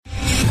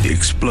The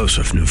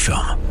explosive new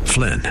film,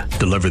 Flynn,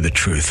 deliver the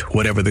truth,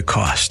 whatever the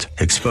cost,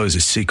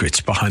 exposes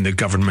secrets behind the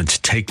government's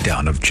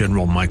takedown of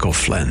General Michael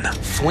Flynn.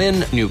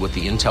 Flynn knew what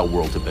the intel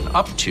world had been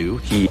up to.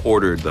 He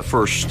ordered the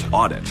first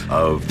audit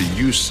of the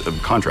use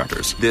of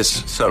contractors.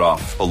 This set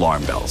off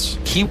alarm bells.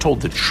 He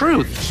told the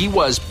truth. He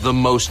was the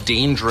most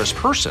dangerous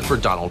person for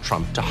Donald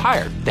Trump to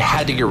hire. They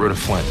had to get rid of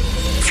Flynn.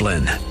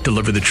 Flynn,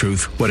 deliver the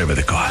truth, whatever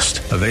the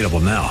cost. Available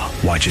now.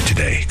 Watch it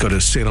today. Go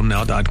to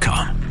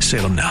salemnow.com.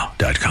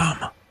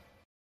 salemnow.com.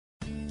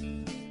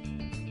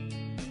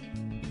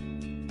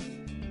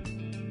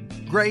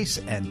 Grace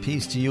and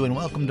peace to you, and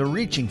welcome to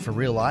Reaching for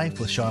Real Life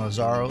with Sean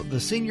Azzaro, the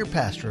senior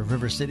pastor of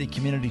River City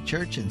Community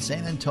Church in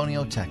San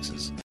Antonio,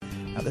 Texas.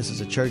 Now, this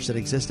is a church that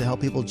exists to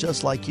help people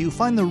just like you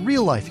find the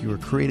real life you were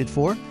created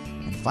for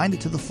and find it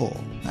to the full.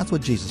 That's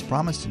what Jesus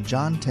promised in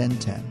John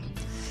 10:10.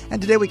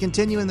 And today we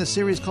continue in the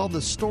series called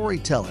The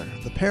Storyteller,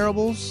 the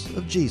Parables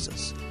of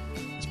Jesus.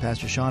 As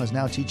Pastor Sean is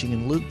now teaching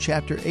in Luke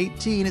chapter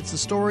 18, it's the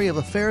story of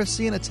a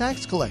Pharisee and a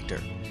tax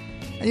collector.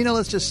 And you know,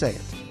 let's just say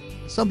it.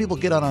 Some people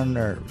get on our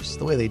nerves.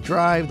 The way they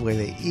drive, the way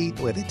they eat,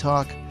 the way they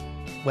talk.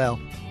 Well,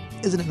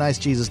 isn't it nice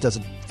Jesus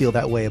doesn't feel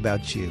that way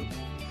about you?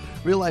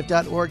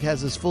 RealLife.org has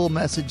his full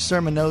message,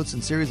 sermon notes,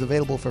 and series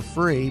available for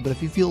free. But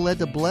if you feel led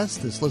to bless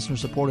this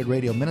listener-supported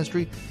radio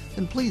ministry,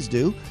 then please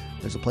do.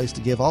 There's a place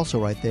to give also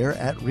right there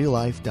at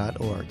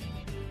RealLife.org.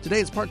 Today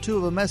is part 2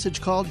 of a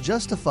message called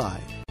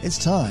Justified. It's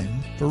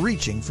time for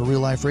Reaching for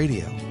Real Life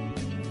Radio.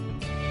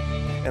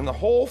 And the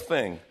whole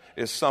thing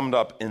is summed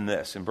up in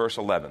this, in verse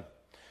 11.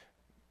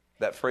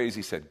 That phrase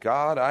he said,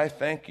 God, I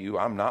thank you,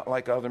 I'm not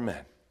like other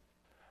men.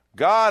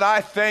 God, I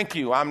thank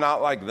you, I'm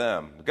not like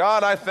them.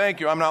 God, I thank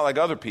you, I'm not like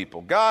other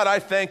people. God, I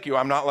thank you,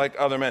 I'm not like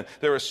other men.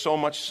 There is so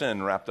much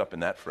sin wrapped up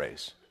in that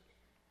phrase.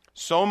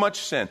 So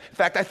much sin. In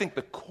fact, I think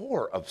the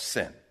core of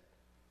sin.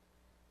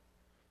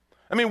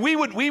 I mean,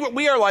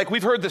 we are like,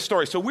 we've heard this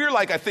story, so we're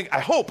like, I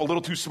hope, a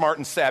little too smart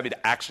and savvy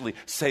to actually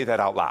say that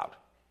out loud.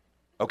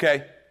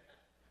 Okay?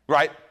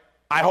 Right?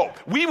 I hope.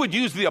 We would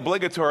use the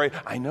obligatory,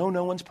 I know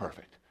no one's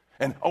perfect.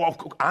 And,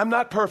 I'm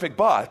not perfect,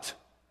 but,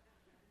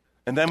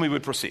 and then we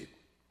would proceed.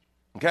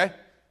 Okay?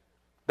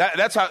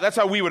 That's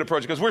how we would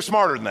approach it, because we're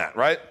smarter than that,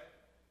 right?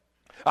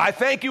 I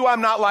thank you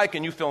I'm not like,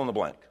 and you fill in the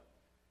blank.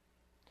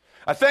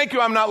 I thank you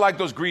I'm not like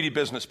those greedy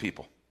business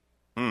people.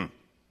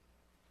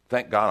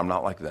 Thank God I'm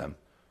not like them.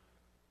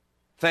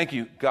 Thank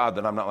you, God,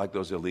 that I'm not like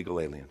those illegal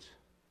aliens.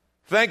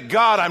 Thank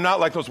God I'm not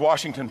like those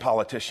Washington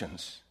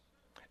politicians.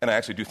 And I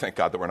actually do thank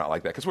God that we're not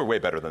like that, because we're way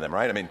better than them,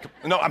 right? I mean,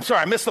 no, I'm sorry,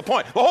 I missed the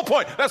point. The whole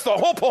point. That's the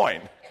whole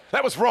point.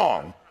 That was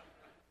wrong.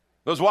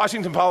 Those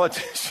Washington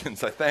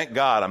politicians, I thank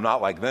God I'm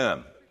not like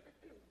them.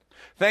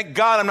 Thank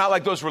God I'm not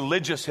like those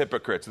religious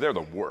hypocrites. They're the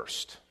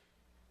worst.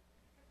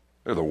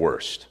 They're the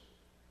worst.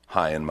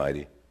 High and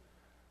mighty.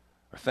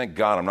 Or thank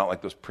God I'm not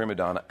like those prima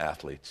donna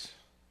athletes.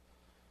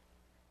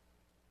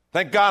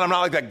 Thank God I'm not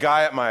like that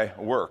guy at my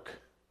work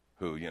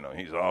who,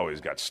 he's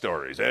always got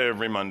stories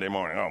every Monday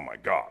morning. Oh, my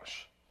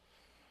gosh.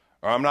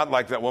 Or I'm not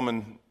like that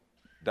woman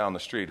down the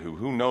street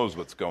who knows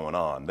what's going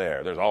on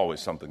there. There's always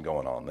something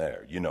going on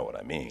there. You know what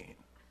I mean.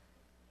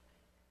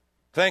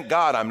 Thank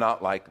God I'm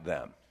not like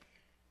them.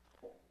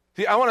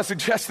 See, I want to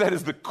suggest that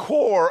is the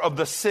core of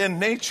the sin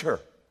nature.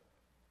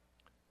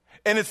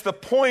 And it's the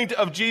point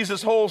of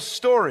Jesus' whole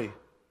story.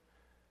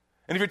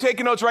 And if you're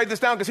taking notes, write this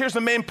down, because here's the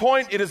main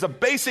point. It is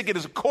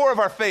a core of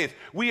our faith.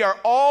 We are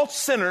all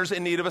sinners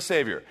in need of a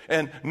Savior.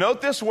 And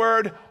note this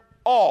word,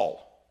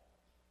 all.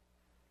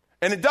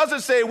 And it doesn't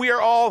say we are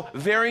all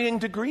varying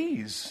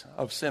degrees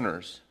of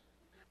sinners.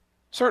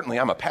 Certainly,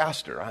 I'm a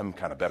pastor. I'm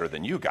kind of better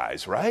than you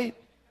guys, right?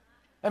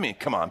 I mean,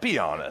 come on, be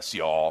honest,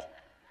 y'all.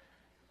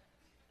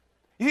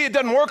 You see, it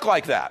doesn't work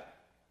like that.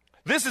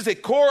 This is a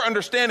core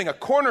understanding, a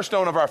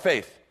cornerstone of our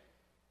faith.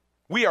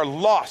 We are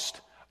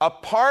lost.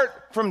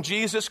 Apart from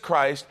Jesus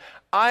Christ,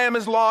 I am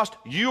as lost,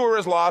 you are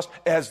as lost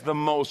as the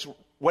most,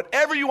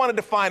 whatever you want to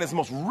define as the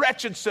most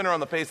wretched sinner on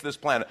the face of this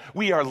planet.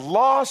 We are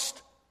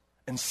lost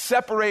and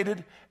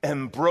separated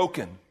and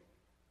broken.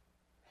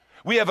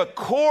 We have a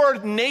core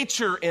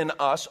nature in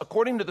us,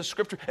 according to the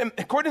Scripture,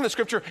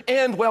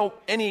 and, well,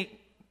 any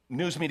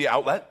news media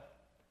outlet.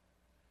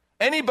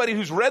 Anybody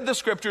who's read the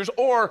Scriptures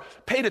or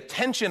paid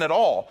attention at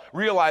all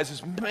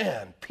realizes,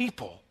 man,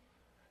 people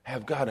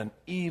have got an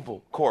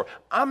evil core.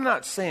 I'm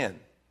not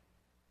saying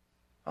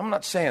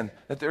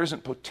that there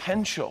isn't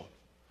potential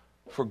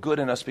for good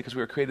in us because we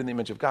were created in the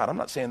image of God. I'm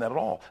not saying that at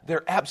all.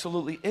 There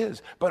absolutely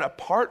is. But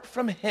apart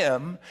from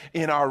Him,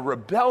 in our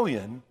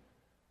rebellion,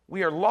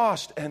 we are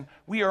lost, and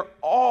we are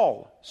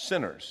all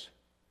sinners,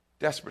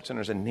 desperate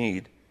sinners in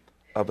need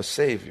of a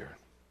Savior.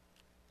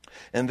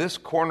 And this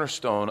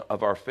cornerstone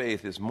of our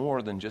faith is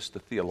more than just a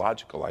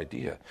theological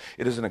idea.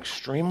 It is an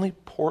extremely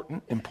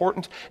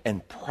important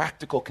and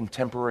practical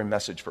contemporary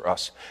message for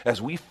us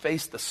as we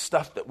face the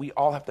stuff that we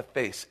all have to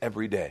face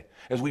every day,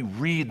 as we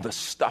read the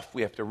stuff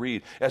we have to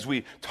read, as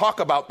we talk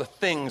about the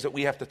things that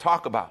we have to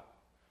talk about.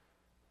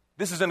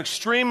 This is an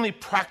extremely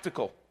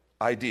practical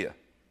idea.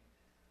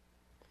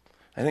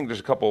 I think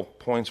there's a couple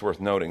points worth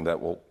noting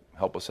that will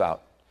help us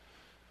out.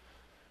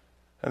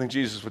 I think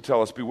Jesus would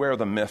tell us, beware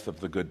the myth of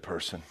the good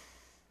person.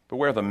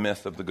 Beware the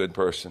myth of the good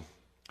person.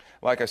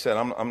 Like I said,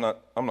 I'm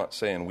not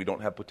saying we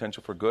don't have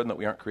potential for good and that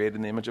we aren't created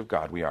in the image of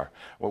God. We are.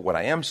 Well, what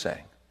I am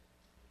saying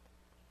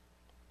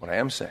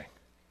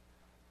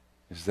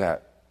is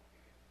that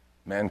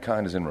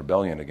mankind is in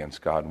rebellion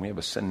against God, and we have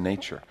a sin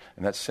nature,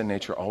 and that sin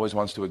nature always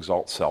wants to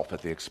exalt self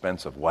at the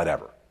expense of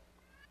whatever.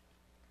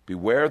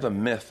 Beware the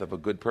myth of a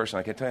good person.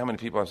 I can't tell you how many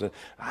people I've said,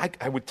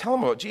 I would tell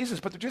them about Jesus,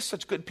 but they're just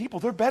such good people.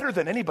 They're better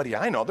than anybody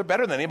I know. They're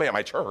better than anybody at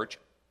my church.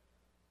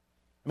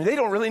 I mean, they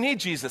don't really need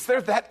Jesus.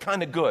 They're that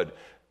kind of good.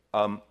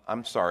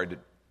 I'm sorry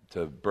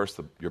to burst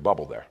your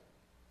bubble there.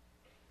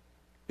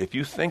 If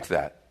you think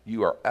that,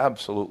 you are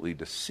absolutely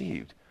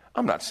deceived.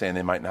 I'm not saying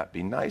they might not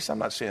be nice. I'm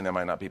not saying they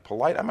might not be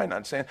polite. I'm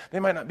not saying they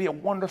might not be a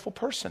wonderful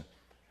person.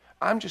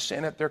 I'm just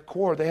saying at their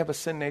core, they have a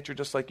sin nature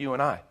just like you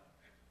and I.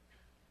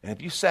 And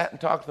if you sat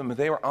and talked to them and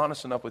they were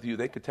honest enough with you,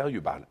 they could tell you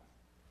about it.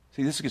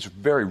 See, this gets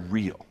very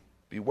real.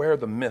 Beware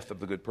the myth of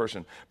the good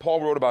person.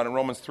 Paul wrote about it in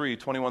Romans 3,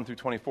 21 through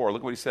 24.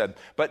 Look what he said.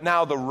 But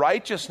now the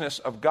righteousness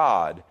of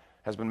God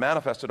has been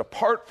manifested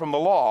apart from the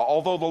law,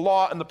 although the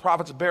law and the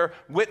prophets bear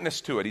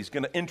witness to it. He's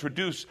going to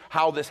introduce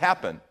how this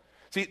happened.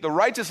 See, the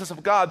righteousness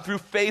of God through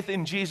faith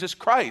in Jesus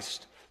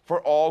Christ for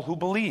all who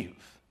believe.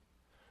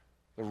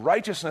 The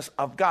righteousness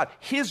of God,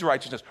 His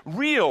righteousness,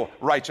 real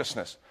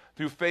righteousness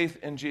through faith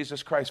in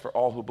Jesus Christ for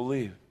all who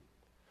believe.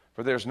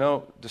 For there's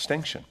no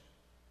distinction.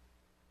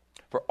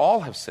 For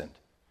all have sinned.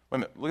 Wait a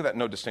minute, look at that,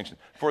 no distinction.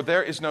 For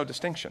there is no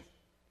distinction.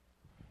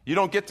 You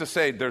don't get to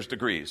say there's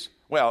degrees.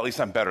 Well, at least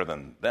I'm better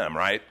than them,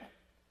 right?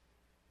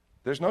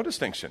 There's no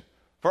distinction.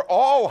 For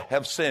all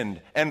have sinned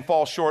and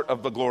fall short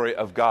of the glory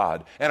of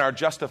God and are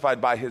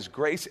justified by His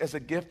grace as a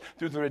gift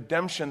through the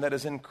redemption that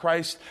is in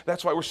Christ.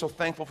 That's why we're so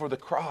thankful for the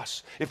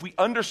cross. If we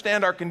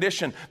understand our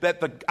condition, that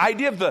the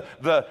idea of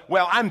the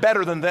well, I'm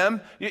better than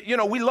them, you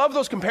know, we love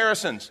those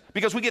comparisons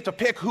because we get to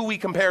pick who we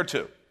compare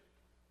to,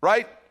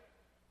 right?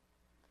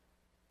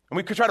 And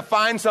we could try to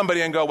find somebody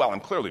and go, well, I'm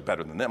clearly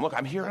better than them. Look,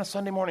 I'm here on a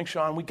Sunday morning,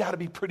 Sean. We got to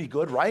be pretty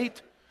good,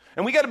 right?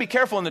 And we got to be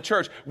careful in the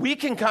church. We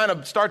can kind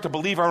of start to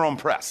believe our own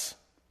press.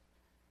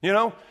 You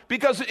know,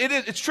 because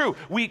it's true.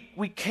 We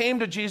came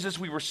to Jesus.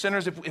 We were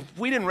sinners. If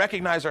we didn't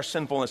recognize our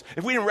sinfulness,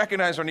 if we didn't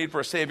recognize our need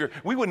for a Savior,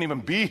 we wouldn't even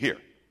be here.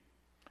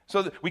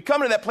 So we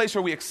come to that place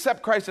where we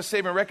accept Christ as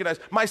Savior and recognize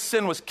my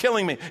sin was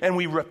killing me. And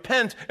we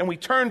repent and we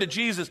turn to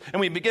Jesus and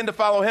we begin to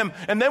follow Him.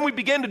 And then we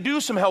begin to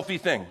do some healthy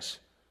things.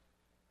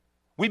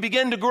 We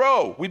begin to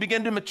grow. We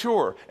begin to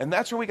mature. And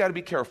that's where we got to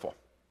be careful.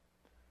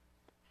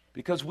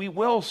 Because we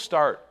will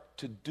start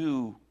to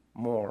do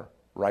more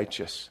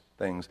righteous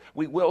things.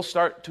 We will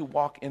start to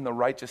walk in the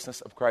righteousness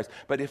of Christ.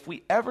 But if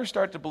we ever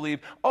start to believe,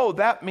 oh,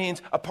 that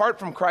means apart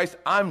from Christ,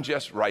 I'm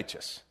just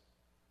righteous,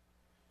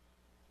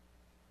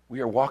 we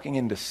are walking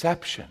in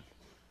deception.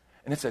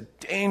 And it's a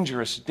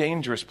dangerous,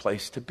 dangerous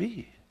place to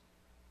be.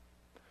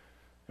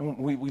 And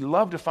we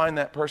love to find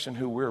that person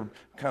who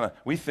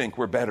we think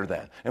we're better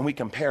than, and we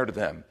compare to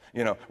them.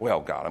 You know, well,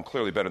 God, I'm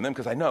clearly better than them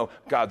because I know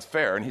God's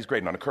fair and He's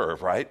grading on a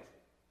curve, right?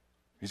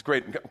 He's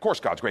great. Of course,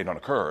 God's grading on a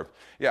curve.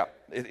 Yeah,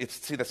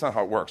 see, that's not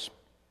how it works.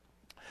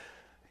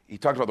 He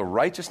talked about the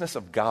righteousness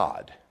of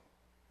God.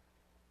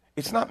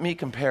 It's not me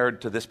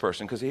compared to this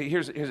person, because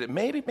here's it.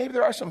 Maybe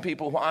there are some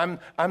people who I'm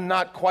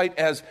not quite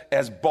as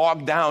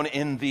bogged down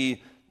in the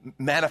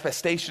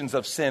manifestations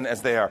of sin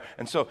as they are.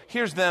 And so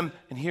here's them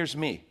and here's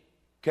me.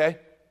 Okay?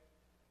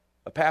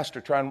 A pastor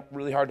trying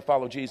really hard to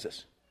follow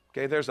Jesus.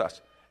 Okay, there's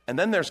us. And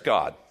then there's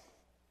God.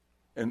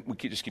 And we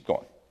just keep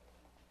going.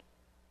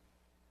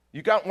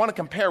 You want to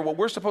compare what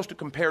we're supposed to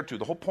compare to.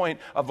 The whole point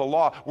of the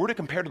law, we're to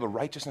compare to the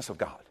righteousness of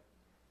God.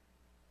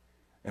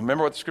 And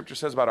remember what the Scripture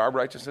says about our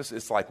righteousness?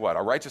 It's like what?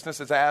 Our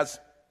righteousness is as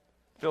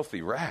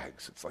filthy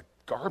rags. It's like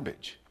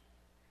garbage.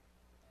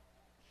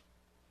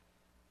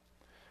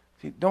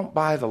 See, don't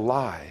buy the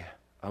lie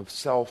of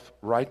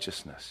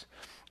self-righteousness.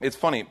 It's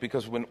funny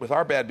because with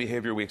our bad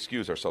behavior, we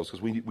excuse ourselves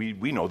because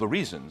we know the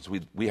reasons.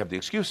 We have the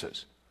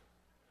excuses.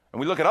 And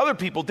we look at other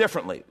people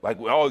differently. Like,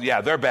 oh,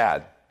 yeah, they're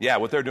bad. Yeah,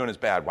 what they're doing is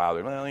bad. Wow,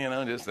 they're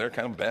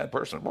kind of a bad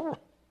person.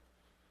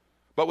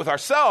 But with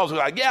ourselves, we're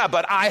like, yeah,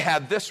 but I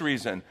had this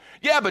reason.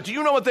 Yeah, but do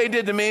you know what they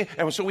did to me?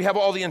 And so we have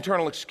all the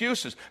internal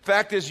excuses.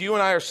 Fact is, you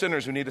and I are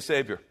sinners who need a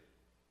Savior.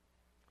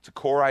 It's a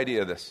core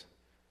idea of this.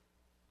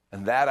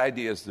 And that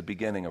idea is the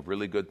beginning of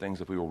really good things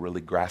if we will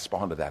really grasp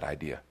onto that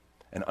idea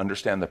and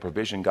understand the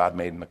provision God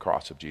made in the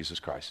cross of Jesus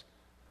Christ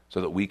so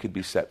that we could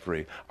be set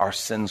free. Our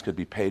sins could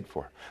be paid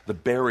for. The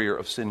barrier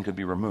of sin could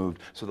be removed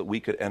so that we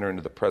could enter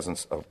into the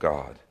presence of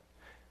God.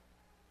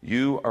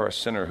 You are a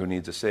sinner who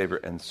needs a Savior,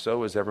 and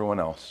so is everyone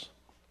else.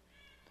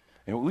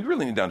 And we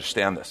really need to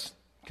understand this,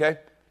 okay?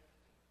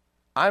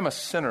 I'm a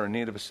sinner in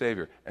need of a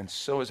Savior, and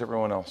so is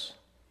everyone else.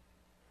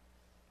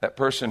 That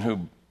person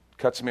who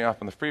cuts me off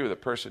on the freeway,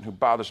 that person who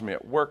bothers me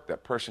at work,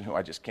 that person who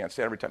I just can't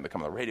stand. Every time they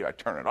come on the radio, I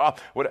turn it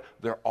off.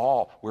 We're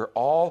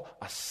all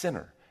a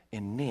sinner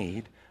in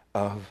need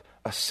of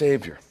a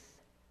Savior.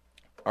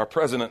 our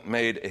president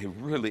made a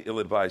really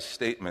ill-advised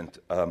statement.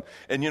 And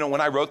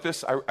when I wrote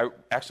this, I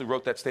actually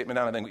wrote that statement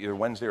down, I think either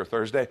Wednesday or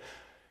Thursday.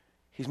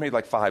 He's made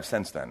like 5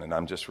 since then, and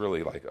I'm just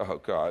really like, oh,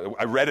 God.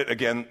 I read it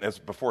again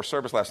before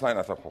service last night, and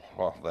I thought,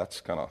 well,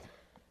 that's kind of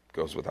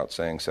goes without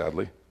saying,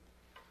 sadly.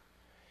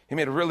 He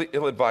made a really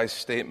ill-advised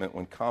statement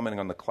when commenting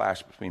on the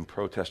clash between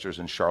protesters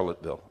in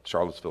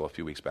Charlottesville a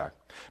few weeks back.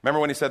 Remember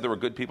when he said there were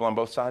good people on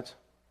both sides?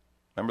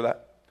 Remember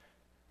that?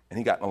 And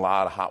he got in a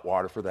lot of hot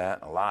water for that,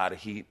 a lot of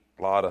heat,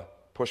 a lot of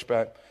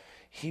pushback.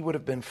 He would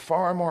have been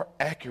far more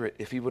accurate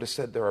if he would have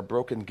said there are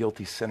broken,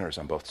 guilty sinners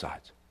on both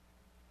sides.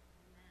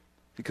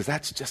 Because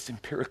that's just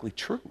empirically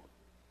true.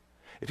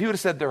 If he would have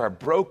said there are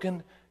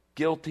broken,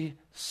 guilty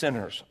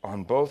sinners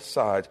on both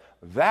sides,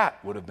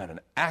 that would have been an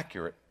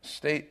accurate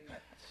statement.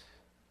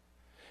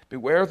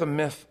 Beware the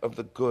myth of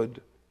the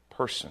good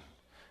person.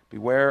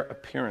 Beware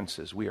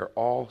appearances. We are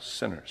all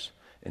sinners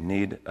in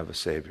need of a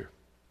Savior.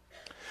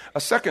 A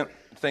second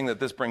thing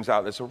that this brings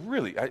out is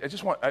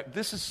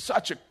this is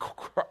such a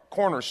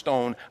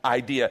cornerstone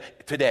idea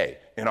today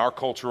in our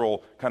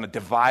cultural kind of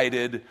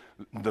divided,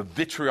 the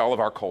vitriol of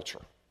our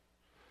culture.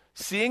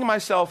 Seeing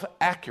myself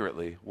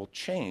accurately will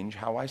change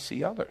how I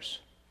see others.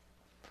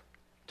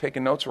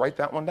 Taking notes, write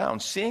that one down.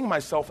 Seeing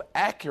myself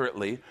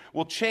accurately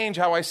will change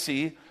how I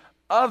see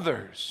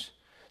others.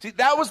 See,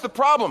 that was the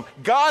problem.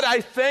 God, I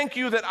thank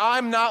you that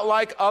I'm not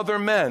like other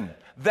men.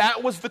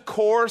 That was the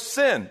core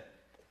sin.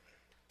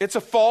 It's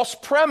a false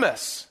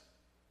premise.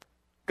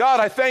 God,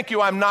 I thank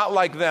you I'm not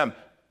like them.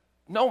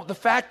 No, the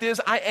fact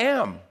is I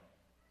am.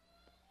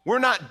 We're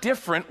not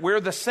different, we're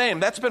the same.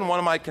 That's been one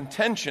of my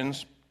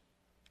contentions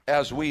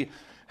as we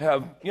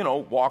have,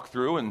 walked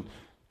through and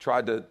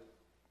tried to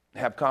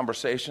have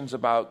conversations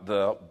about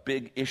the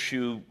big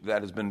issue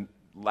that has been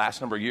last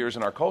number of years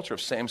in our culture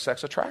of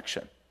same-sex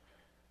attraction.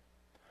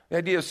 The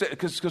idea is,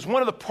 because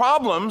one of the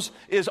problems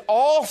is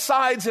all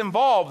sides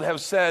involved have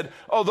said,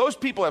 oh, those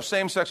people have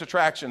same-sex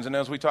attractions, and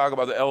as we talk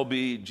about the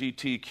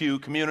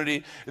LGBTQ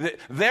community,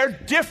 they're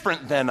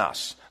different than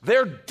us.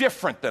 They're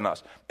different than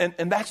us.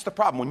 And that's the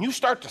problem. When you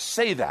start to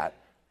say that,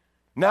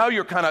 now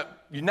you're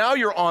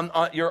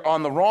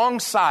on the wrong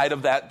side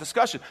of that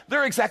discussion.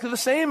 They're exactly the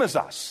same as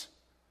us.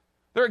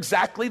 They're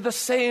exactly the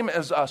same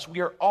as us.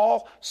 We are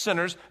all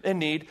sinners in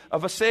need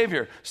of a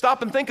Savior.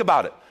 Stop and think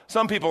about it.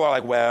 Some people are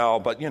like, well,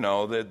 but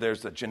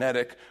there's the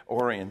genetic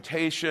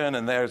orientation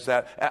and there's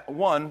that.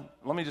 One,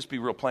 let me just be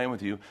real plain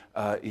with you.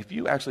 If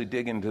you actually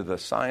dig into the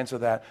science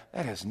of that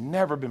has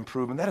never been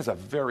proven. That is a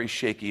very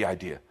shaky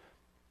idea.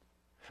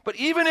 But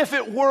even if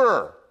it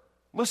were,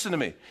 listen to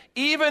me,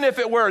 even if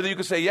it were, you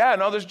could say, yeah,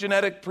 no, there's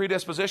genetic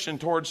predisposition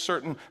towards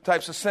certain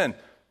types of sin.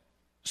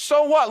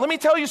 So what? Let me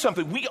tell you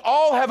something. We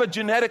all have a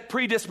genetic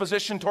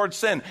predisposition towards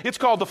sin. It's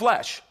called the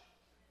flesh.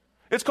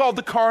 It's called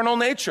the carnal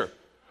nature.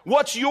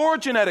 What's your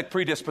genetic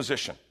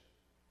predisposition?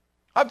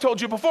 I've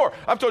told you before,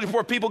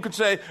 people could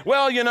say,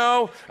 well,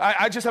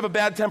 I just have a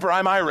bad temper.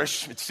 I'm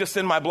Irish. It's just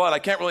in my blood. I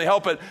can't really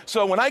help it.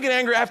 So when I get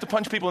angry, I have to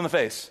punch people in the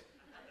face.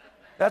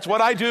 That's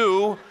what I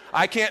do.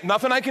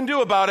 Nothing I can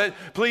do about it.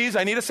 Please,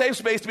 I need a safe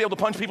space to be able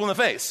to punch people in the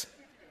face.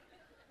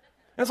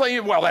 And it's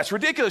like, well, that's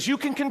ridiculous. You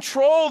can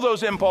control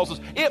those impulses.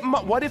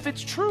 What if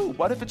it's true?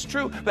 What if it's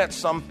true that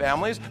some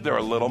families, they're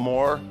a little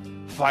more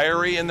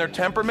fiery in their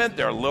temperament.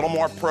 They're a little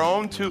more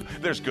prone to,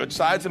 there's good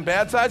sides and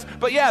bad sides.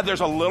 But yeah, there's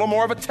a little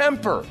more of a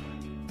temper.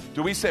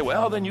 Do we say,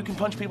 well, then you can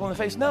punch people in the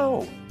face?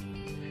 No,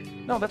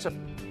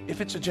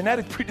 if it's a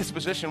genetic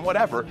predisposition,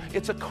 whatever,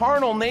 it's a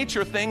carnal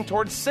nature thing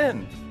towards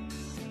sin.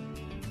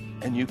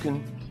 And you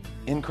can,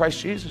 in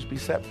Christ Jesus, be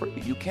set free.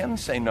 You can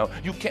say no.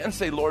 You can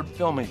say, Lord,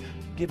 fill me,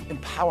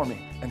 empower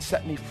me, and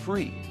set me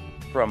free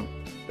from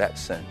that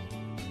sin.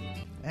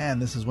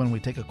 And this is when we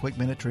take a quick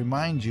minute to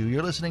remind you,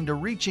 you're listening to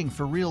Reaching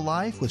for Real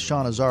Life with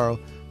Sean Azzaro,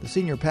 the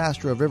senior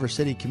pastor of River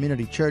City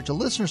Community Church, a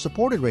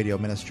listener-supported radio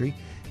ministry,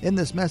 in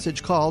this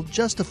message called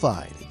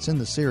Justified. It's in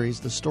the series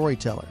The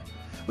Storyteller,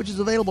 which is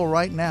available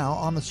right now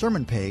on the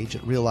sermon page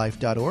at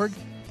reallife.org.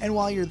 And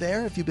while you're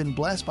there, if you've been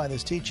blessed by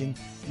this teaching,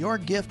 your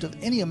gift of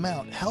any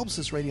amount helps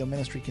this radio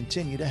ministry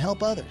continue to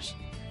help others.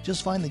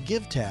 Just find the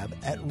Give tab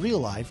at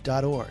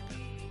reallife.org.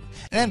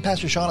 And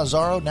Pastor Sean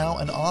Azzaro, now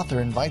an author,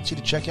 invites you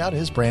to check out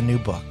his brand new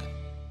book.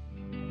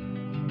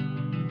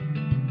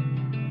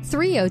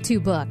 302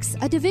 Books,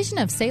 a division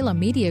of Salem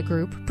Media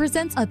Group,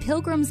 presents A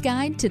Pilgrim's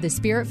Guide to the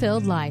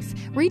Spirit-Filled Life,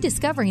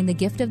 Rediscovering the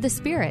Gift of the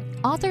Spirit,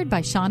 authored by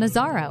Sean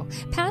Azzaro,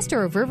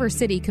 pastor of River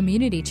City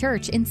Community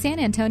Church in San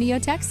Antonio,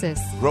 Texas.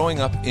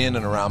 Growing up in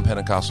and around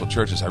Pentecostal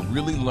churches, I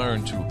really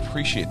learned to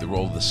appreciate the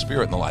role of the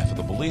Spirit in the life of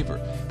the believer.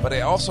 But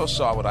I also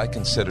saw what I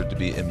considered to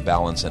be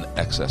imbalance and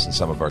excess in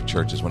some of our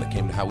churches when it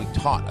came to how we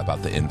taught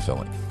about the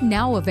infilling.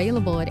 Now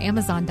available at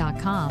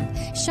Amazon.com,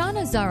 Sean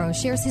Azzaro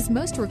shares his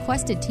most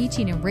requested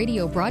teaching and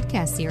radio broadcast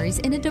series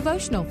in a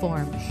devotional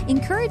form,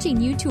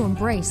 encouraging you to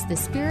embrace the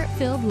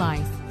Spirit-filled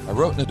life. I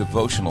wrote in a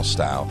devotional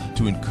style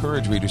to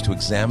encourage readers to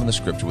examine the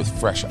Scripture with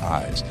fresh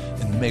eyes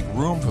and make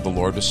room for the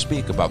Lord to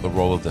speak about the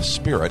role of the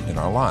Spirit in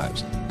our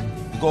lives.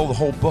 The goal of the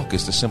whole book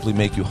is to simply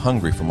make you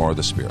hungry for more of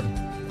the Spirit.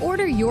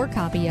 Order your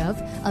copy of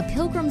A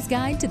Pilgrim's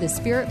Guide to the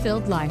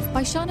Spirit-Filled Life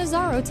by Sean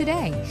Azzaro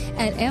today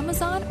at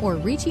Amazon or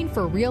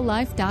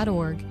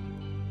reachingforreallife.org.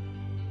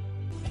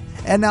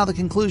 And now the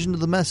conclusion of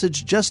the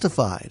message,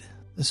 Justified.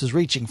 This is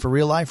Reaching for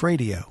Real Life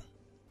Radio.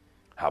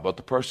 How about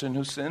the person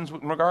who sins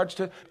in regards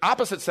to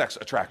opposite sex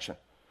attraction?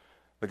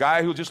 The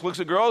guy who just looks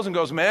at girls and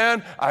goes,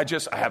 man, I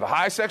have a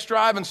high sex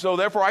drive, and so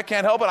therefore I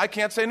can't help it. I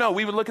can't say no.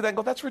 We would look at that and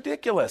go, that's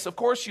ridiculous. Of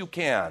course you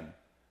can.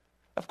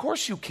 Of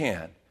course you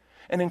can.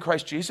 And in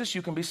Christ Jesus,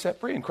 you can be set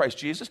free. In Christ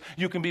Jesus,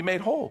 you can be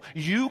made whole.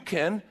 You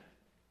can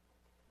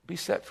be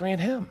set free in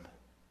Him.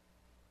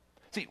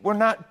 See, we're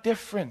not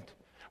different.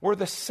 We're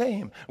the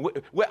same.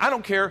 I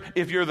don't care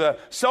if you're the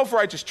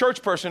self-righteous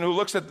church person who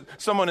looks at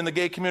someone in the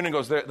gay community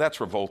and goes, that's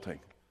revolting.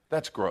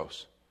 That's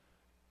gross.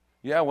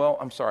 Yeah, well,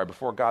 I'm sorry.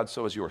 Before God,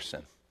 so is your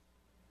sin.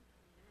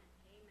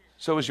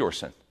 So is your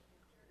sin.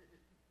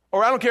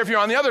 Or I don't care if you're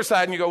on the other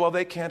side and you go, well,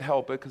 they can't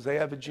help it because they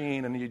have a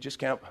gene and you just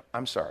can't.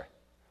 I'm sorry.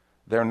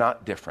 They're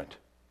not different.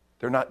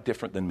 They're not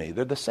different than me.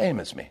 They're the same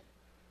as me.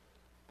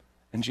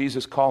 And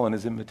Jesus' call and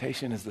His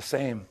invitation is the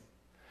same.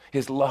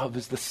 His love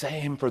is the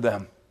same for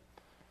them.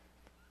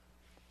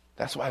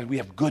 That's why we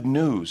have good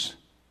news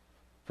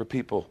for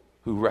people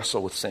who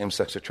wrestle with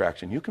same-sex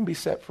attraction. You can be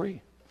set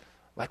free.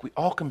 Like we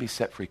all can be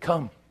set free.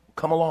 Come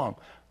along.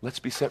 Let's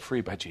be set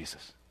free by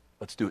Jesus.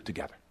 Let's do it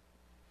together.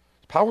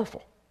 It's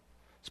powerful.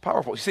 It's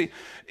powerful. You see,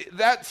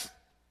 that's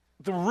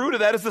the root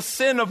of that is the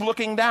sin of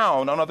looking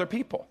down on other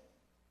people.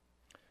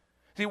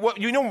 See,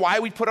 you know why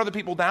we put other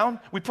people down?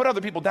 We put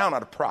other people down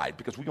out of pride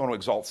because we want to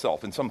exalt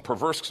self in some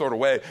perverse sort of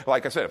way.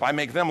 Like I said, if I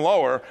make them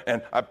lower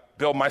and I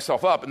build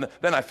myself up, and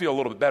then I feel a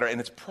little bit better,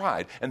 and it's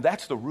pride. And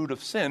that's the root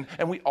of sin,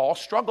 and we all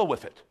struggle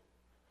with it.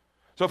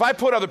 So if I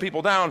put other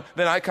people down,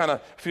 then I kind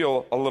of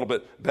feel a little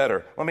bit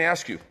better. Let me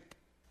ask you,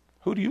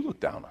 who do you look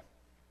down on?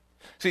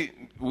 See,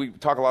 we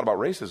talk a lot about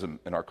racism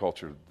in our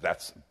culture.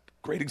 That's a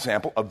great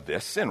example of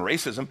this sin.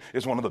 Racism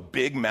is one of the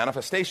big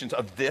manifestations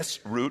of this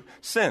root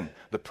sin.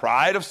 The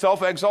pride of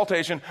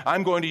self-exaltation.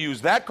 I'm going to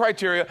use that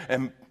criteria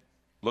and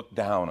look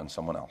down on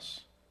someone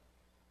else.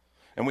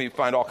 And we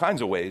find all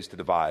kinds of ways to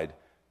divide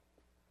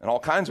and all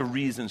kinds of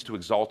reasons to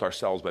exalt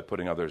ourselves by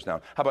putting others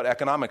down. How about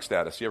economic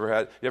status? You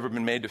ever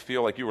been made to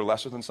feel like you were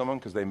lesser than someone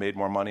because they made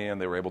more money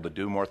and they were able to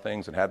do more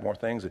things and had more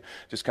things?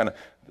 Just kind of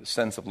the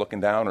sense of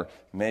looking down, or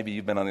maybe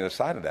you've been on the other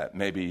side of that.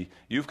 Maybe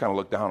you've kind of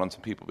looked down on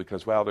some people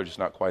because, well, they're just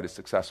not quite as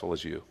successful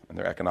as you, and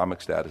their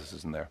economic status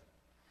isn't there.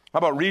 How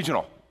about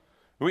regional?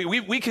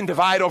 We can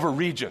divide over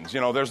regions. You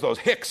know, there's those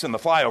hicks in the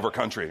flyover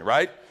country,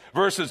 right?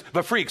 Versus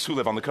the freaks who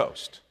live on the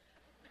coast.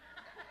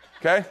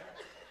 Okay?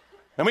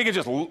 And we can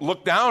just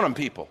look down on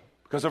people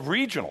because of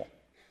regional,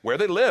 where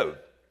they live.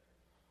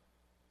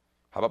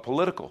 How about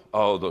political?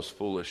 Oh, those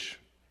foolish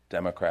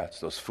Democrats,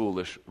 those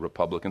foolish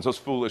Republicans, those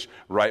foolish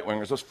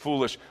right-wingers, those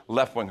foolish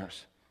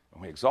left-wingers.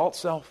 And we exalt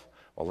self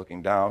while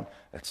looking down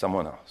at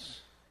someone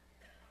else.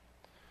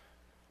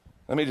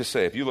 Let me just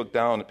say, if you look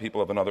down at people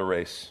of another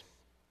race,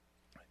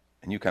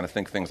 and you kind of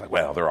think things like,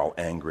 well, they're all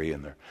angry,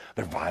 and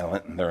they're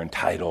violent, and they're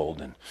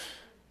entitled, and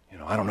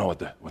I don't know what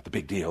the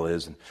big deal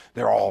is, and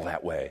they're all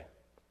that way.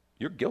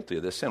 You're guilty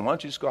of this sin. Why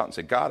don't you just go out and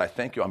say, God, I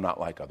thank you I'm not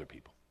like other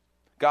people.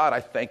 God, I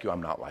thank you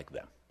I'm not like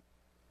them.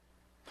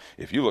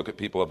 If you look at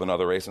people of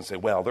another race and say,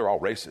 well, they're all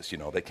racist,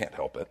 they can't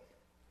help it.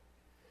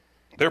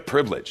 They're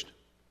privileged.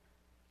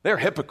 They're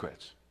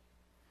hypocrites.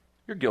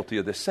 You're guilty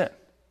of this sin.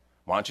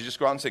 Why don't you just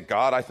go out and say,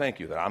 God, I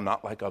thank you that I'm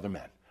not like other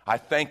men. I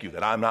thank you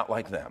that I'm not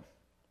like them.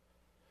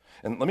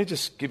 And let me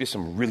just give you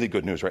some really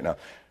good news right now.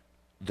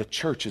 The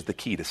church is the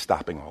key to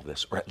stopping all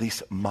this, or at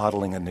least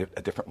modeling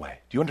a different way.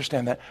 Do you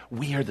understand that?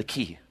 We are the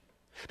key.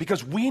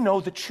 Because we know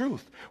the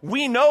truth.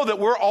 We know that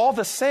we're all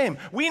the same.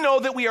 We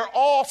know that we are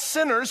all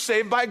sinners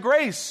saved by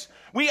grace.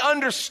 We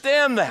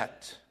understand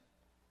that.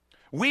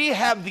 We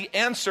have the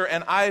answer,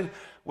 and I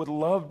would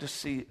love to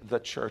see the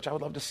church, I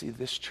would love to see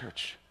this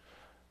church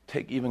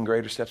take even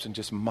greater steps in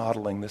just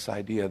modeling this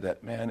idea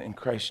that, man, in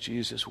Christ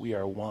Jesus, we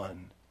are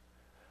one.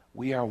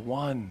 We are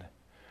one.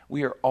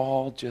 We are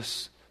all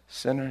just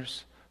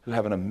sinners who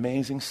have an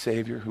amazing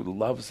Savior who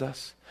loves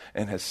us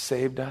and has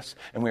saved us,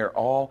 and we are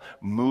all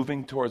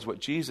moving towards what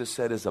Jesus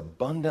said is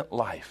abundant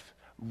life,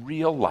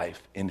 real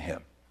life in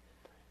Him.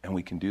 And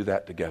we can do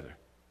that together.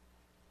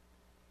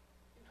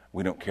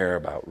 We don't care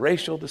about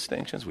racial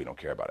distinctions. We don't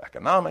care about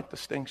economic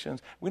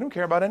distinctions. We don't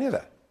care about any of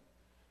that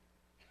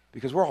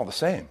because we're all the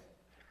same.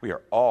 We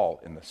are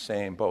all in the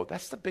same boat.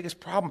 That's the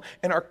biggest problem.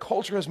 And our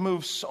culture has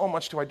moved so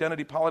much to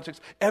identity politics.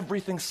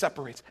 Everything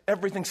separates.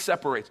 Everything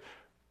separates.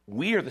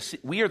 We are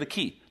the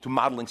key to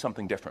modeling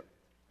something different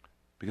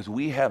because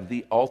we have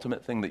the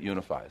ultimate thing that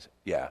unifies.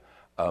 Yeah,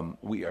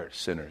 we are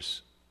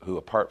sinners who,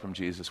 apart from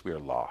Jesus, we are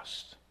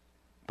lost.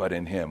 But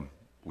in Him,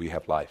 we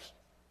have life.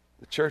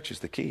 The church is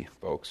the key,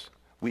 folks.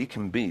 We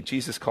can be.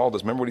 Jesus called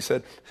us. Remember what He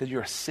said? He said,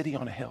 you're a city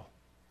on a hill.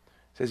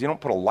 He says, you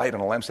don't put a light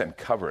on a lampstand and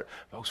cover it.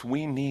 Folks,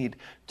 we need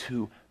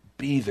to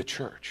be the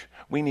church.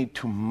 We need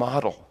to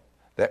model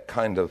that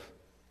kind of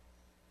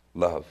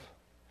love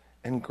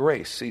and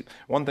grace. See,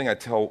 one thing I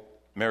tell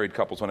married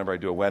couples whenever I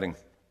do a wedding,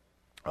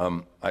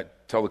 I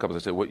tell the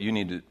couples, I say, what you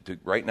need to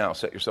right now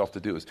set yourself to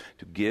do is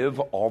to give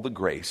all the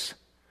grace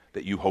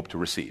that you hope to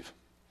receive.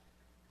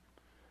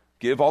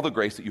 Give all the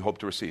grace that you hope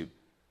to receive.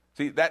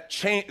 See, that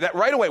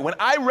right away, when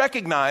I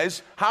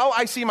recognize how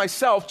I see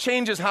myself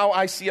changes how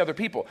I see other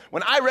people.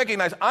 When I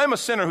recognize I'm a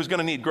sinner who's going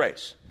to need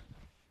grace,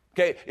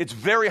 okay, it's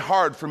very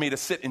hard for me to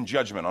sit in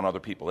judgment on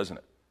other people, isn't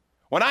it?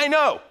 When I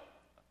know,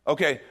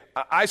 okay,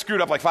 I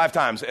screwed up like 5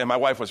 times and my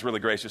wife was really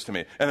gracious to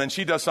me, and then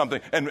she does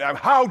something, and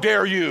how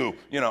dare you?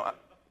 You know,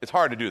 it's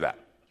hard to do that,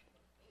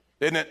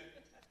 isn't it?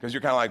 Because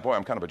you're kind of like, boy,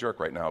 I'm kind of a jerk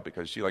right now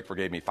because she like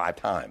forgave me 5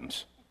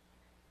 times.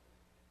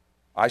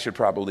 I should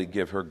probably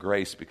give her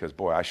grace because,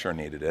 boy, I sure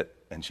needed it,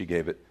 and she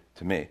gave it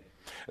to me.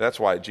 That's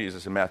why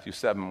Jesus in Matthew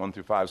 7,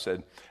 1-5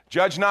 said,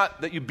 judge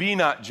not that you be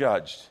not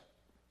judged,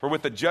 for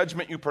with the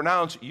judgment you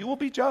pronounce, you will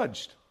be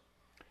judged.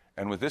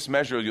 And with this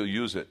measure, you'll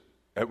use it.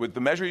 With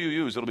the measure you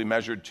use, it'll be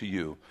measured to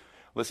you.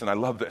 Listen, I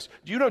love this.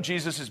 Do you know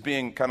Jesus is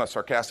being kind of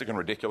sarcastic and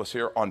ridiculous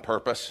here on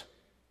purpose?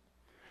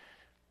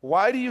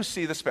 Why do you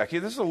see the speck?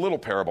 This is a little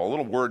parable, a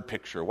little word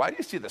picture. Why do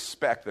you see the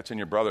speck that's in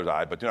your brother's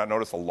eye, but do not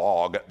notice the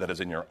log that is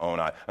in your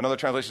own eye? Another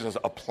translation says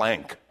a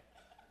plank.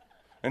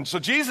 And so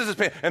Jesus is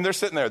paying, and they're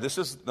sitting there. This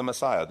is the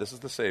Messiah. This is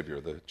the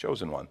Savior, the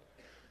chosen one.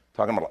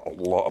 Talking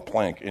about a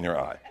plank in your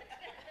eye.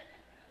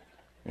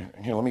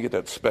 Here, let me get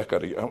that speck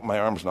out of you. Oh, my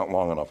arm's not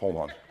long enough. Hold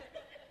on.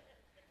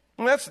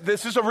 And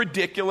this is a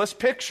ridiculous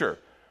picture.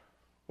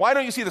 Why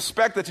don't you see the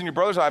speck that's in your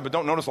brother's eye, but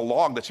don't notice a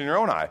log that's in your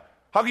own eye?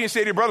 How can you say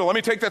to your brother, let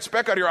me take that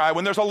speck out of your eye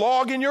when there's a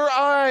log in your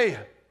eye?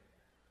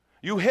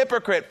 You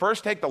hypocrite,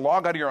 first take the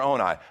log out of your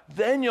own eye.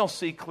 Then you'll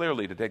see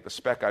clearly to take the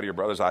speck out of your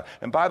brother's eye.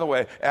 And by the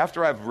way,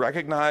 after I've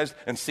recognized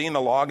and seen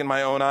the log in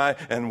my own eye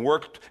and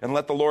worked and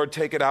let the Lord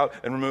take it out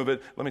and remove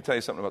it, let me tell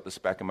you something about the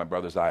speck in my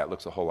brother's eye. It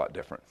looks a whole lot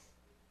different.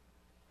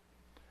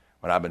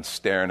 When I've been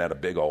staring at a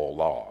big old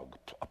log,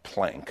 a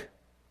plank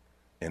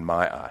in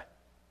my eye,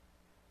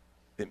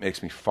 it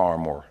makes me far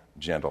more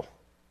gentle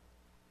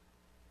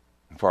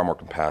and far more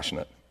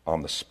compassionate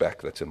on the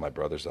speck that's in my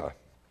brother's eye.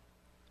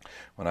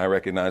 When I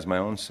recognize my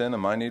own sin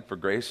and my need for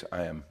grace,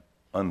 I am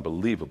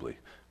unbelievably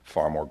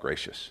far more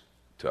gracious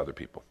to other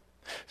people.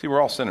 See,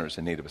 we're all sinners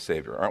in need of a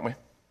Savior, aren't we?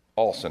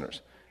 All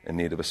sinners in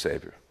need of a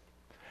Savior.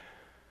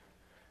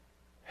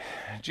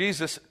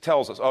 Jesus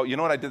tells us, oh, you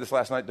know what I did this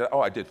last night? Oh,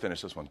 I did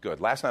finish this one. Good.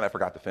 Last night I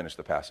forgot to finish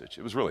the passage.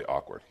 It was really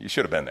awkward. You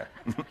should have been there.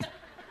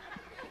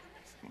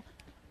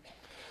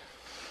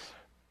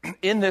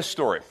 In this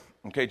story,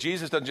 okay,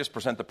 Jesus doesn't just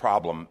present the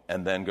problem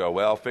and then go,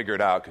 well, figure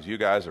it out because you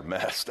guys are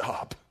messed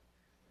up.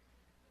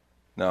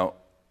 No,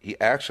 he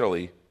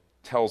actually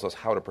tells us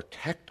how to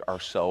protect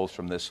ourselves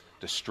from this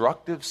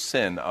destructive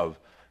sin of,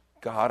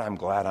 God, I'm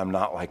glad I'm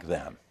not like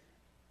them.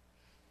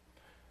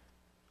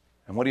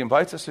 And what he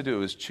invites us to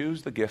do is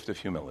choose the gift of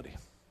humility.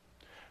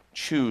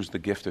 Choose the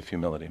gift of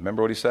humility.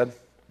 Remember what he said?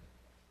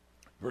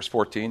 Verse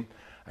 14,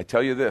 I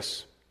tell you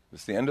this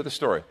is the end of the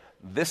story.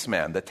 This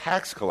man, the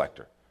tax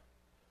collector,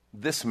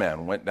 this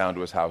man went down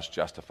to his house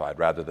justified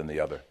rather than the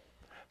other.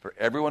 For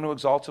everyone who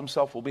exalts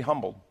himself will be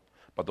humbled,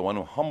 but the one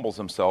who humbles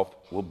himself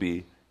will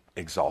be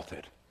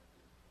exalted.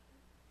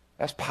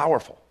 That's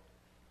powerful.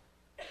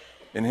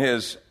 In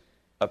his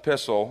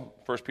epistle,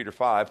 1 Peter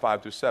 5,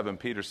 5-7,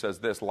 Peter says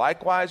this,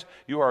 likewise,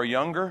 you are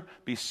younger,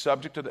 be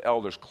subject to the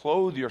elders.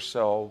 Clothe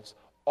yourselves,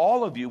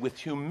 all of you, with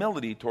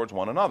humility towards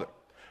one another.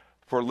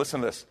 For listen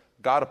to this,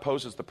 God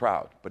opposes the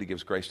proud, but he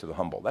gives grace to the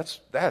humble.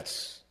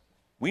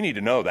 We need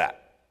to know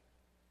that.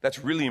 That's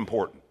really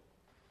important.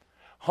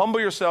 Humble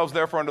yourselves,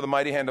 therefore, under the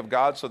mighty hand of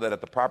God, so that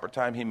at the proper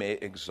time he may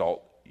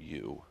exalt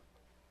you,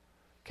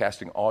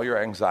 casting all your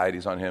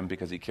anxieties on him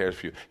because he cares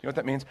for you. You know what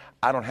that means?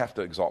 I don't have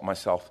to exalt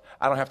myself.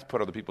 I don't have to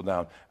put other people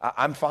down.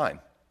 I'm fine.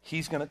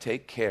 He's going to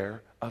take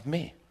care of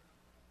me.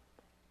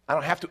 I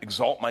don't have to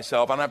exalt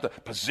myself. I don't have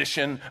to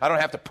position. I don't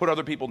have to put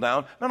other people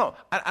down. No.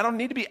 I don't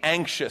need to be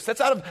anxious.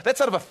 That's out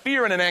of a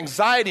fear and an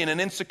anxiety and an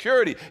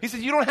insecurity. He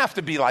says, you don't have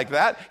to be like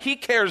that. He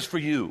cares for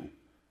you.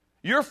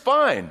 You're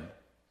fine.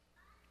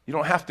 You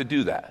don't have to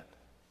do that.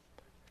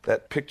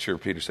 That picture,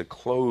 Peter said,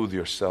 clothe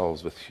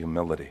yourselves with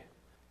humility.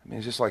 I mean,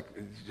 it's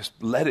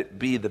just let it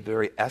be the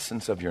very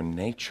essence of your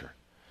nature.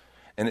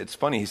 And it's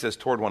funny, he says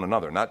toward one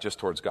another, not just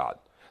towards God.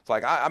 It's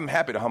like, I'm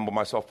happy to humble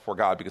myself before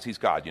God because he's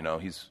God, you know.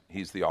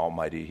 He's the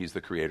Almighty, he's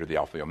the Creator, the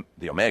Alpha,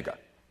 the Omega.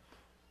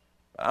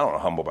 I don't want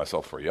to humble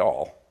myself for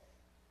y'all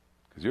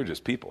because you're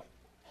just people.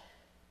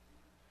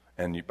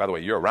 And by the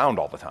way, you're around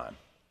all the time.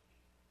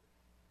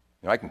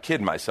 You know, I can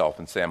kid myself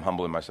and say I'm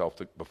humbling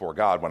myself before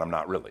God when I'm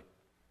not really.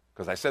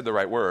 Because I said the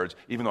right words,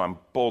 even though I'm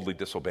boldly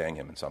disobeying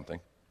him in something,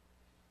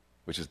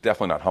 which is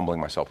definitely not humbling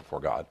myself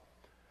before God.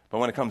 But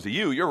when it comes to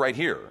you, you're right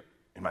here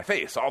in my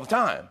face all the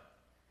time.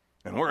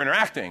 And we're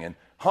interacting, and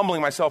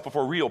humbling myself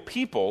before real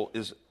people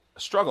is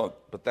a struggle.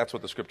 But that's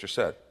what the scripture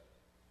said.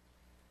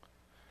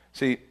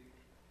 See,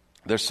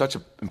 there's such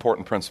an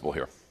important principle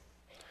here.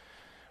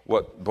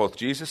 What both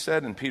Jesus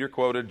said and Peter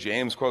quoted,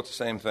 James quotes the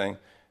same thing.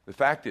 The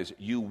fact is,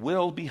 you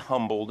will be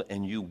humbled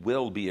and you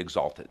will be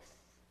exalted.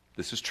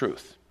 This is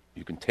truth.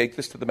 You can take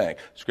this to the bank.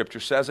 Scripture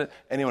says it.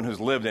 Anyone who's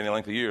lived any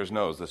length of years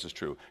knows this is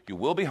true. You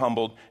will be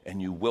humbled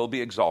and you will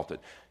be exalted.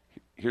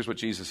 Here's what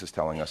Jesus is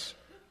telling us.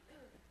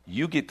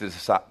 You get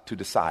to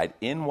decide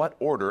in what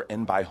order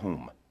and by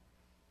whom.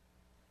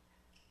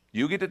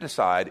 You get to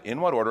decide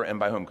in what order and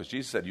by whom. Because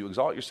Jesus said, you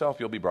exalt yourself,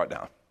 you'll be brought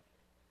down.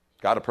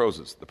 God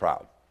opposes the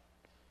proud.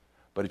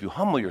 But if you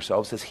humble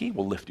yourself, says he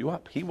will lift you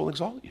up. He will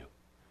exalt you.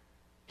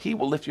 He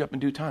will lift you up in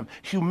due time.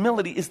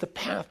 Humility is the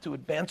path to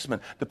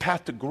advancement, the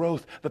path to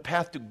growth, the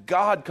path to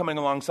God coming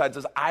alongside.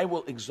 Says, I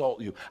will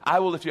exalt you. I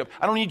will lift you up.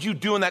 I don't need you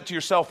doing that to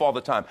yourself all the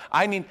time.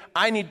 I need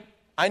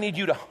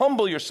you to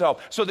humble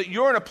yourself so that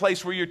you're in a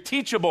place where you're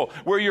teachable,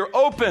 where you're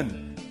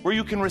open, where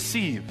you can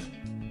receive.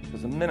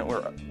 Because the minute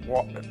we're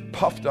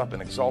puffed up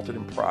and exalted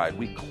in pride,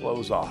 we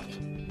close off.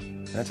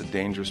 And that's a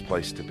dangerous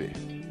place to be.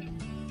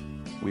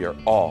 We are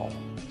all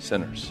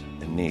sinners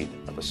in need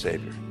of a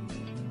Savior.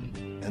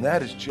 And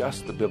that is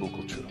just the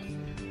biblical truth.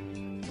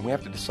 And we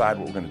have to decide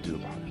what we're going to do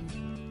about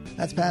it.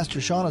 That's Pastor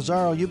Sean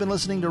Azzaro. You've been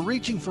listening to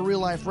Reaching for Real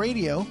Life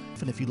Radio.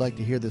 And if you'd like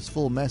to hear this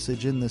full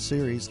message in the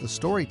series, The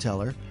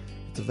Storyteller,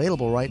 it's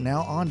available right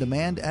now on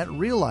demand at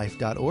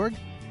reallife.org.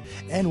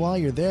 And while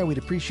you're there, we'd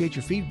appreciate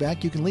your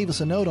feedback. You can leave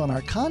us a note on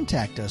our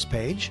Contact Us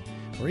page.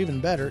 Or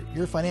even better,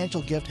 your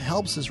financial gift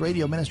helps this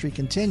radio ministry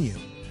continue.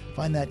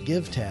 Find that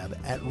Give tab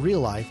at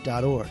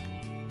reallife.org.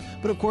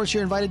 But of course,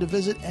 you're invited to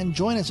visit and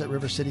join us at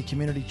River City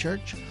Community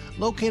Church,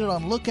 located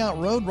on Lookout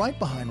Road right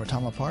behind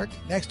Rotama Park,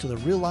 next to the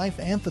Real Life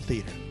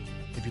Amphitheater.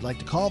 If you'd like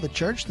to call the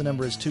church, the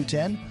number is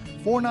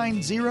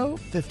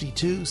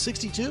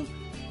 210-490-5262.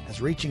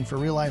 As Reaching for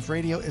Real Life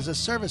Radio is a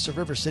service of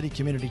River City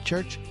Community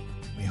Church.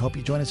 We hope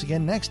you join us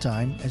again next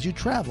time as you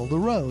travel the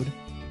road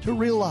to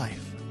real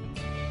life.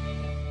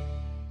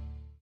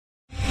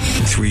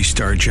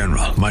 3-star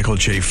General Michael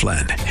J.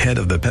 Flynn, head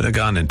of the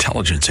Pentagon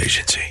Intelligence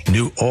Agency,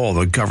 knew all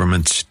the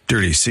government's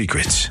dirty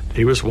secrets.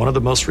 He was one of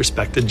the most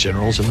respected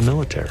generals in the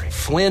military.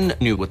 Flynn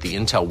knew what the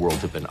intel world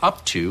had been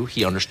up to.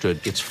 He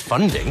understood its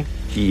funding.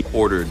 He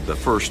ordered the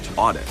first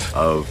audit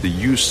of the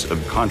use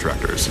of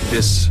contractors.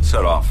 This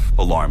set off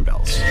alarm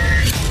bells.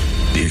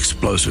 The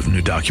explosive new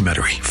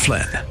documentary,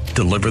 Flynn,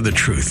 Deliver the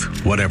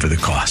Truth, Whatever the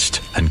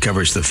Cost,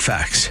 uncovers the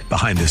facts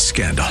behind this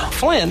scandal.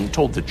 Flynn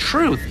told the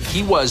truth.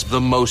 He was the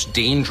most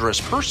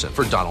dangerous person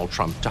for Donald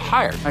Trump to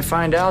hire. I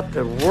find out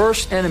the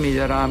worst enemy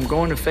that I'm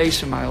going to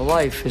face in my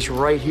life is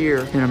right here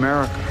in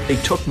America. They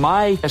took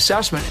my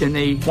assessment and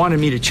they wanted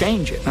me to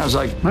change it. And I was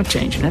like, I'm not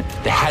changing it.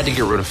 They had to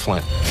get rid of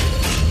Flynn.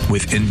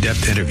 With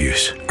in-depth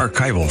interviews,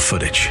 archival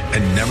footage,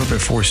 and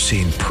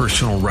never-before-seen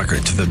personal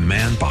records of the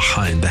man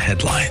behind the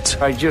headlines.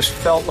 I just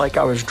felt like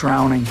I was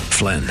drowning.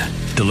 Flynn,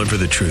 Deliver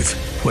the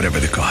Truth, Whatever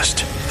the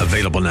Cost.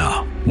 Available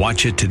now.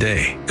 Watch it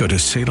today. Go to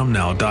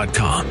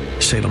salemnow.com.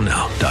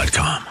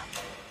 salemnow.com.